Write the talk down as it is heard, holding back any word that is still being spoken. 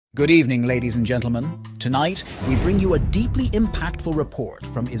Good evening, ladies and gentlemen. Tonight, we bring you a deeply impactful report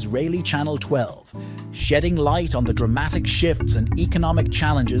from Israeli Channel 12, shedding light on the dramatic shifts and economic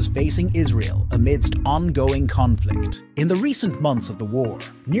challenges facing Israel amidst ongoing conflict. In the recent months of the war,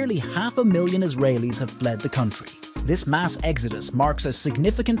 nearly 500,000 Israelis have fled the country. This mass exodus marks a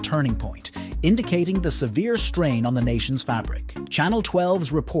significant turning point, indicating the severe strain on the nation's fabric. Channel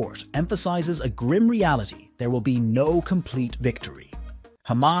 12's report emphasizes a grim reality: there will be no complete victory.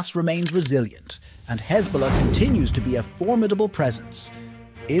 Hamas remains resilient, and Hezbollah continues to be a formidable presence.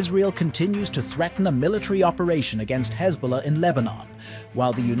 Israel continues to threaten a military operation against Hezbollah in Lebanon,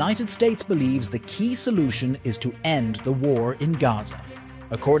 while the United States believes the key solution is to end the war in Gaza.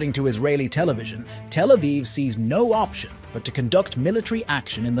 According to Israeli television, Tel Aviv sees no option but to conduct military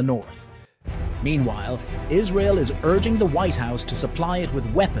action in the north. Meanwhile, Israel is urging the White House to supply it with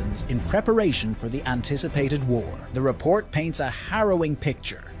weapons in preparation for the anticipated war. The report paints a harrowing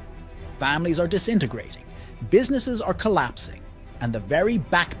picture. Families are disintegrating, businesses are collapsing, and the very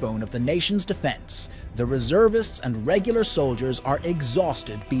backbone of the nation's defense, the reservists and regular soldiers, are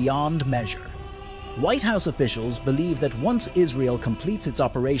exhausted beyond measure. White House officials believe that once Israel completes its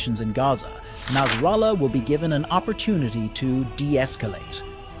operations in Gaza, Nasrallah will be given an opportunity to de-escalate.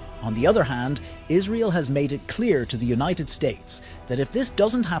 On the other hand, Israel has made it clear to the United States that if this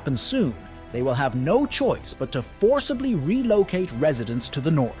doesn't happen soon, they will have no choice but to forcibly relocate residents to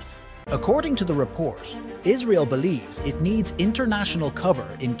the north. According to the report, Israel believes it needs international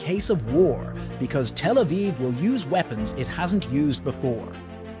cover in case of war because Tel Aviv will use weapons it hasn't used before.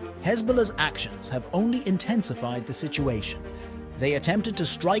 Hezbollah's actions have only intensified the situation. They attempted to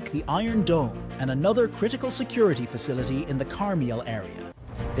strike the Iron Dome and another critical security facility in the Carmel area.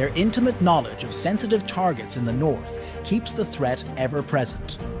 Their intimate knowledge of sensitive targets in the north keeps the threat ever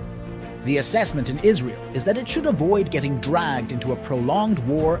present. The assessment in Israel is that it should avoid getting dragged into a prolonged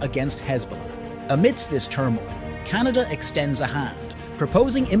war against Hezbollah. Amidst this turmoil, Canada extends a hand,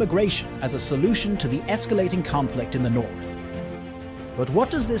 proposing immigration as a solution to the escalating conflict in the north. But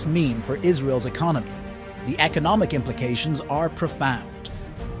what does this mean for Israel's economy? The economic implications are profound.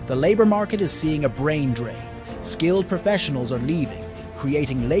 The labor market is seeing a brain drain. Skilled professionals are leaving,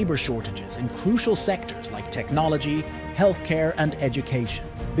 creating labor shortages in crucial sectors like technology, healthcare, and education.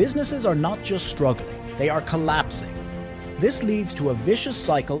 Businesses are not just struggling, they are collapsing. This leads to a vicious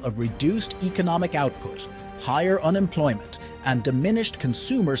cycle of reduced economic output, higher unemployment, and diminished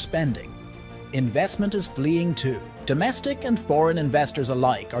consumer spending. Investment is fleeing too. Domestic and foreign investors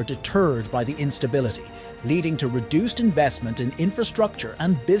alike are deterred by the instability, leading to reduced investment in infrastructure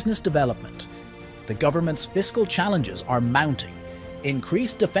and business development. The government's fiscal challenges are mounting.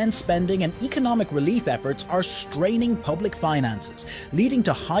 Increased defense spending and economic relief efforts are straining public finances, leading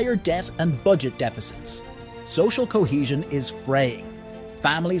to higher debt and budget deficits. Social cohesion is fraying.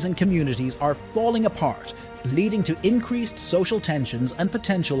 Families and communities are falling apart, leading to increased social tensions and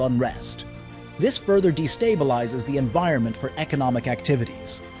potential unrest. This further destabilizes the environment for economic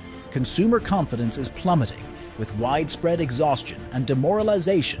activities. Consumer confidence is plummeting, with widespread exhaustion and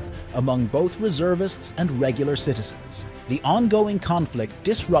demoralization among both reservists and regular citizens. The ongoing conflict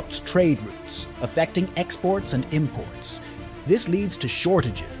disrupts trade routes, affecting exports and imports. This leads to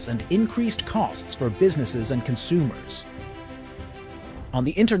shortages and increased costs for businesses and consumers. On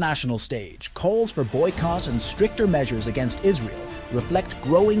the international stage, calls for boycott and stricter measures against Israel reflect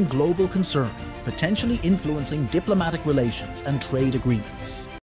growing global concern, potentially influencing diplomatic relations and trade agreements.